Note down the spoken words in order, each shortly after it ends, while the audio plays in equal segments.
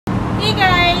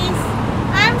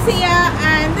Seeya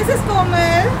and this is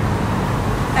Komal.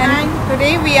 And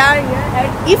today we are here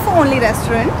at If Only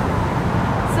restaurant.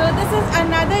 So this is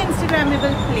another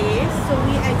Instagrammable place. So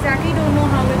we exactly don't know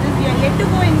how it is. We are yet to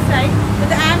go inside,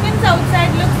 but the ambience outside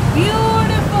looks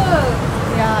beautiful.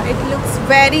 Yeah, it looks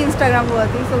very Instagram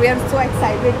worthy. So we are so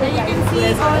excited. And you can see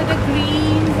all the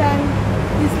greens and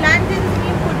these lanterns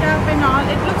being put up and all.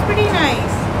 It looks pretty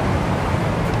nice.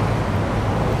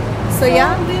 So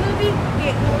yeah, we will be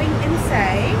going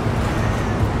inside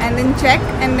and then check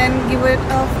and then give it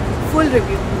a full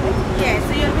review. Yeah,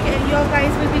 so your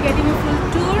guys will be getting a full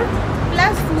tour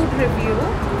plus food review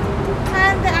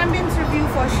and the ambience review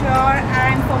for sure.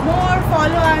 And for more,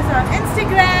 follow us on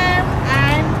Instagram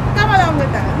and come along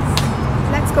with us.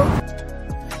 Let's go.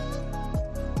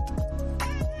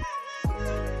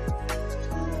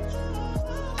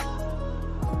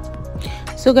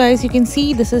 So guys, you can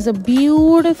see this is a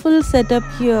beautiful setup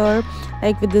here,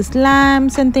 like with these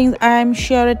lamps and things. I'm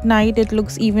sure at night it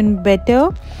looks even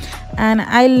better, and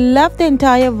I love the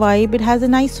entire vibe. It has a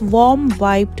nice warm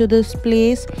vibe to this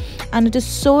place and it is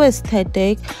so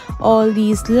aesthetic. All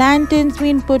these lanterns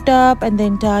being put up and the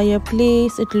entire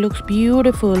place, it looks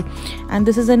beautiful. And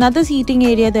this is another seating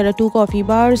area. There are 2 coffee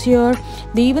bars here.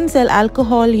 They even sell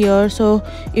alcohol here, so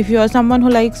if you are someone who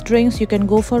likes drinks, you can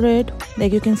go for it.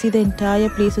 Like you can see the entire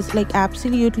place is like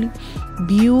absolutely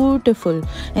beautiful,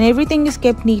 and everything is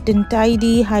kept neat and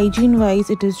tidy. Hygiene wise,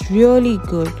 it is really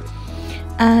good.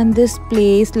 And this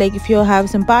place, like if you have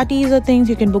some parties or things,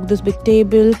 you can book this big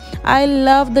table. I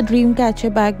love the dream catcher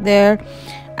back there,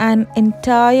 and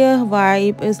entire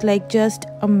vibe is like just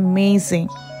amazing.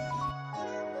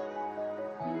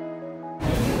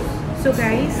 So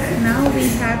guys, now we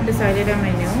have decided our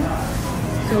menu.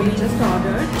 So we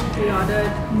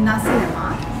ordered nasi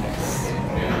lemak,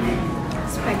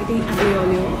 spaghetti aglio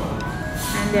olio,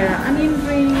 and there are onion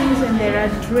rings and there are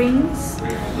drinks,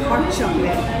 hot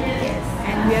chocolate,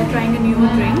 and we are trying a new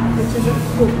drink which is a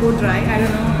cocoa dry. I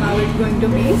don't know how it's going to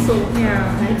be. So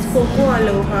yeah, it's cocoa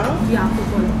aloha. Yeah,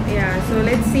 cocoa. Yeah, so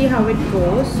let's see how it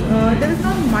goes. There is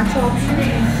not much option.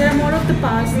 There are more of the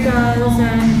pastas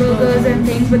and burgers and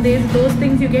things, but those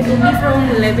things you get only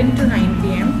from 11 to 9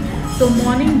 p.m. So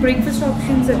morning breakfast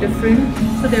options are different.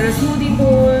 So there are smoothie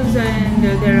bowls and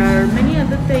there are many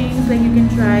other things like you can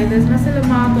try. There's nasi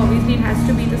lemak. Obviously, it has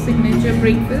to be the signature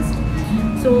breakfast.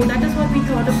 So that is what we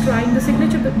thought of trying, the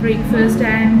signature breakfast,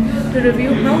 and to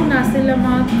review how nasi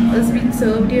lemak is being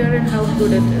served here and how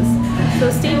good it is.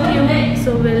 So stay tuned.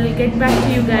 So we'll get back to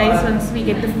you guys once we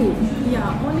get the food.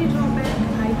 Yeah, only drawback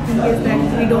I think is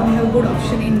that we don't have good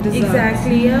option in dessert.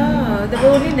 Exactly, yeah. There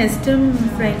were only Nestum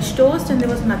French toast and there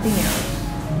was nothing else.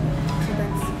 So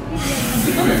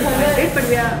that's it, but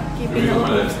we are keeping our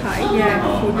hopes high. Yeah,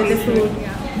 food with the food.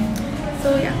 Yeah.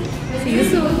 So yeah, see you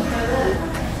soon.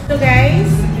 So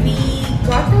guys, we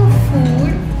got our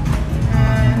food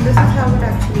and this is how it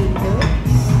actually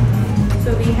looks. So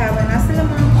we have a nasi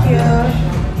lemak here,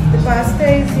 the pasta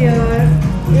is here,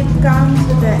 it comes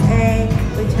with the egg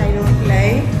which I don't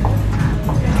like,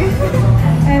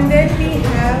 and then we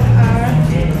have our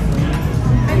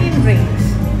onion rings.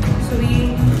 So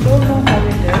we don't know how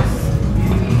it is.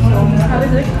 So how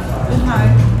is it?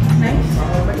 Nice?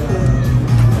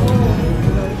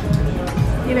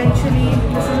 Eventually,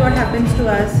 this is what happens to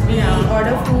us. We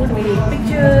order food, we take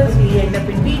pictures, we end up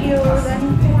in videos, and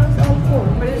food is all cool.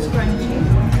 But it's crunchy.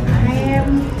 I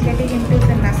am getting into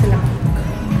the nasi lemak.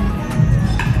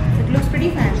 It looks pretty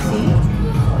fancy.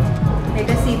 Let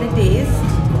us see the taste.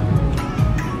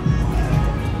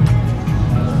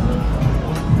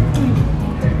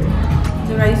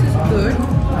 The rice is good,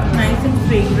 nice and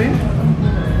fragrant.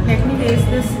 Let me taste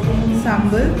this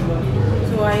sambal.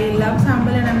 So I love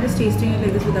sambal and I'm just tasting it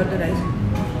like this without the rice.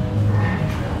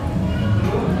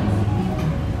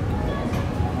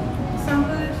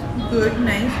 Sambal is good,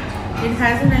 nice. It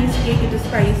has a nice kick, it is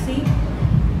spicy,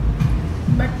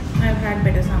 but I've had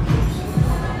better sambals.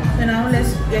 So now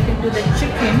let's get into the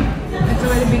chicken. It's a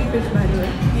very big fish, by the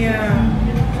way.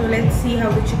 Yeah. So let's see how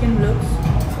the chicken looks.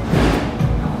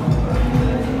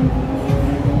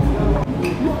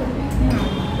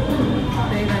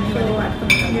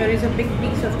 Here is a big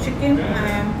piece of chicken. I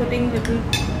am putting little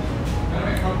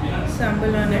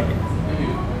sambal on it.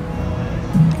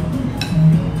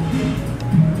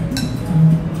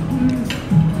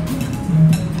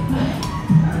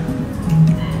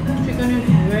 Chicken is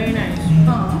very nice.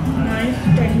 Nice,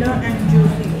 tender and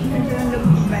juicy. It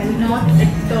looks well. Not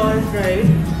at all dried.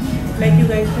 Like you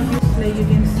guys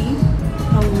can see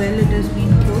how well it has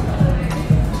been cooked.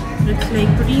 It's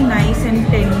like pretty nice and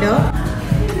tender.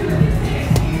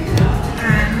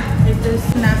 And it is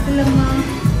nasi lemak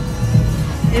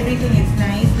Everything is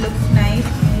nice, looks nice.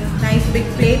 Nice big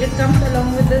plate. It comes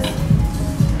along with this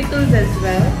pickles as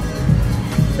well.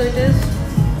 So it is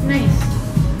nice.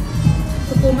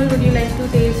 So Komal, would you like to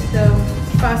taste the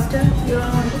pasta? You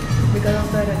don't want it because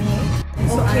of the runny egg.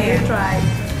 So I Okay. will try.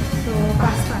 So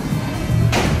pasta.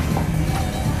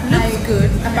 Looks good,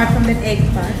 apart from that egg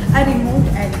part. I removed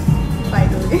egg, by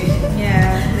the way.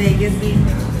 Yeah, the egg is being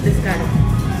discarded.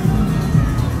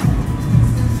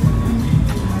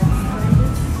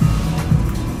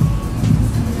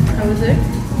 How is it?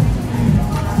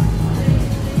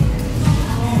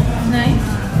 Nice.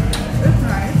 It's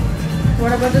nice.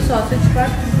 What about the sausage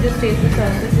part? Just taste the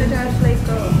sausage. It has like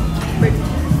a bit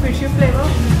fishy flavor,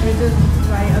 which is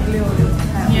why ugly olive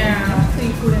have Yeah.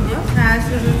 seafood in It it. has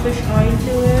a little fish oil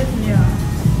to it. Yeah.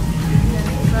 Then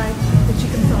try the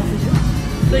chicken sausage.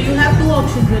 So you have two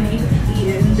options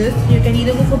in this. You can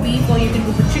either go for beef or you can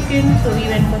go for chicken. So we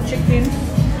went for chicken.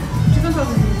 Chicken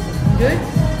sausage is Good.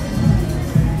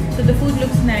 So the food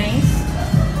looks nice.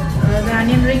 The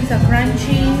onion rings are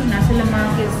crunchy. Nasi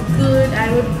lemak is good.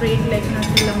 I would rate like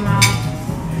nasi lemak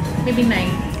maybe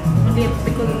 9. Only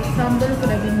because the sambar could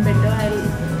have been better. I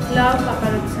love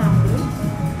paparat sambar.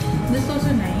 This is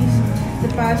also nice. The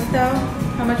pasta,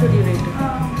 how much would you rate it?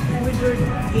 I would do it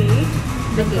 8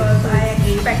 because Okay, I so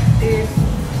 8. expected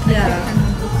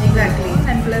Yeah, exactly.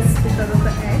 and plus because of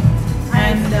the egg.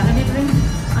 And onion rings,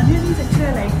 Onion rings actually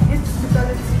I like it because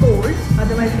it's cold.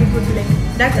 Otherwise it would be like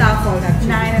that's our fault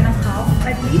actually. 9.5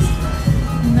 at least.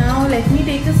 Now let me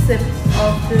take a sip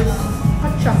of this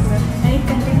Hot chocolate and it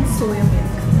contains soya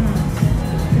milk.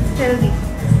 It's healthy.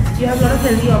 You have a lot of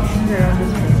healthy options around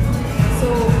this place. So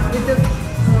with the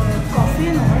coffee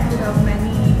and all, we have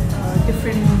many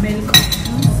different milk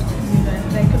options. You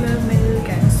have regular milk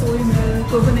and soy milk,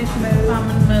 coconut milk,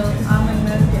 Almond milk. almond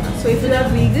milk. Yeah. So if you are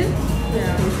vegan,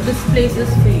 Yeah. This place is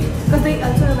free. because they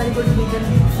also have very good vegan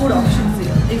food options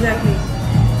here. Exactly.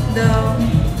 The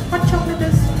hot chocolate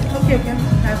is okay.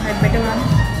 I've had better ones.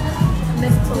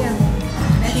 Next,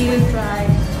 next She we'll try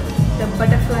the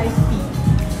butterfly pea.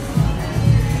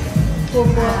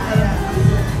 Cocoa.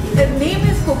 The name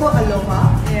is Coco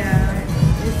Aloha. Yeah.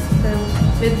 It's the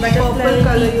With butterfly purple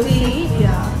color you tea see.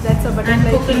 Yeah, that's a and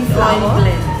butterfly pea coconut flower. oil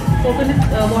blend.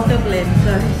 Coconut water blend.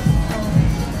 Sorry.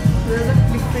 There's a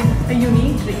different, a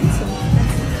unique drink. So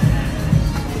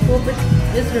Hope it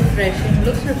is refreshing.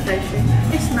 Looks refreshing.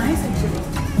 it's nice actually.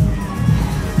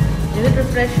 Is it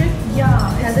refreshing?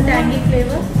 Yeah, It has a tangy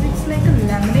flavor. It's like a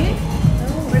lemonade,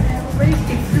 but have a very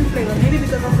different flavor. Maybe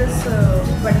because of this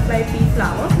butterfly pea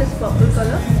flower, this purple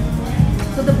color.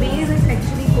 So the base is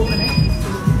actually coconut,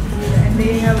 and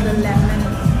they have the lemon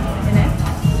in it.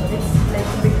 So it's like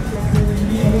a bit like a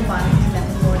lemon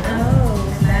lemon water. Oh,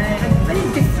 And a very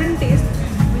different taste,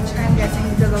 which I'm guessing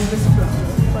because of this flower.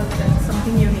 But that's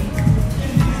something unique.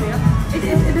 So yeah, it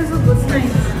is a good Nice.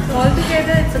 nice. So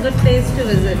altogether, it's a good place to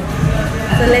visit.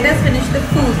 So let us finish the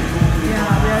food.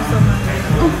 Yeah, we are so hungry.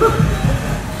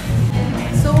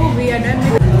 So we are done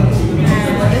with.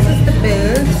 This is the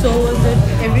bill. So was it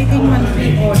everything once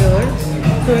we ordered?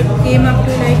 So it came up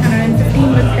to like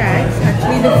 115 with tax.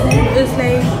 Actually, the food is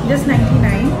like just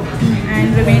 99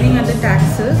 and remaining are the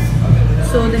taxes.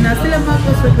 So the nasi lemak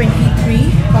was for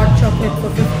 23, hot chocolate for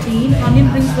 15,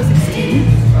 onion rings for 16,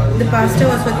 the pasta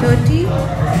was for 30,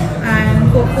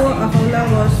 and coco ahola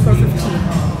was for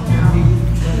 15.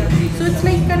 So it's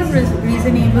like kind of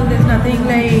reasonable. There's nothing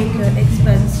like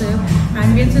expensive.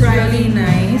 Ambience is really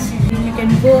nice. You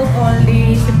can work all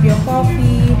day, sip your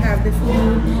coffee, have the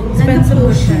food, spend some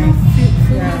good time.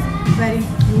 Yeah. Very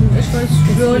It was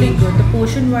really good. The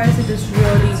portion wise, it is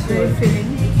really good.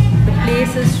 filling. The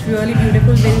place is really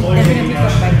beautiful. We'll definitely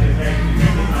come back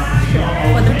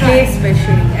for the place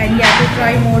especially. And yeah, to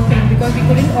try more things because we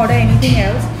couldn't order anything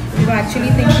else. We were actually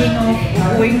thinking of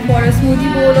going for a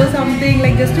smoothie bowl or something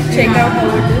like just to check out how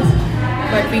it is,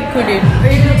 but we couldn't.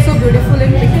 It looks so beautiful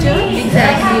in picture.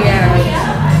 Exactly,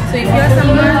 yeah. So if you're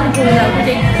someone who love to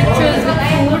take pictures with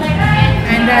food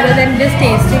and rather than just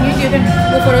tasting it, you can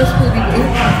go for a smoothie bowl.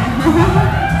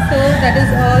 So that is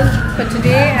all for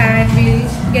today and we'll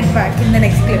get back in the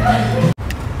next clip.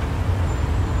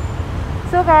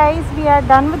 So guys, we are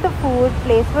done with the food.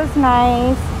 Place was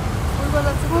nice.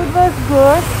 Food was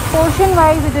good. Portion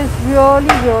wise, it is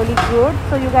really good.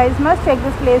 So you guys must check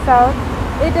this place out.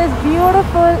 It is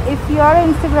beautiful. If you are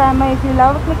an Instagrammer, if you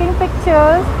love clicking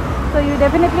pictures, so you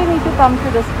definitely need to come to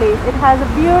this place. It has a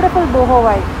beautiful boho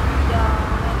vibe.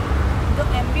 Yeah, the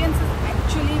ambience is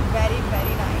actually very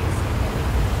nice. You can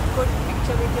put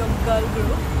picture with your girl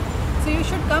group. So you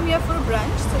should come here for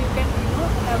brunch. So you can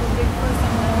have a breakfast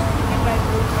and lunch. You can try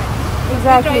food.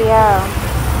 Exactly, yeah.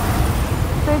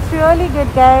 So it's really good,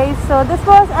 guys. So this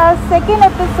was our second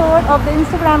episode of the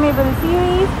Instagrammable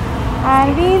series,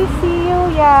 and we'll see you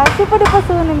super duper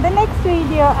soon in the next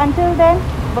video. Until then,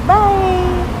 bye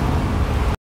bye.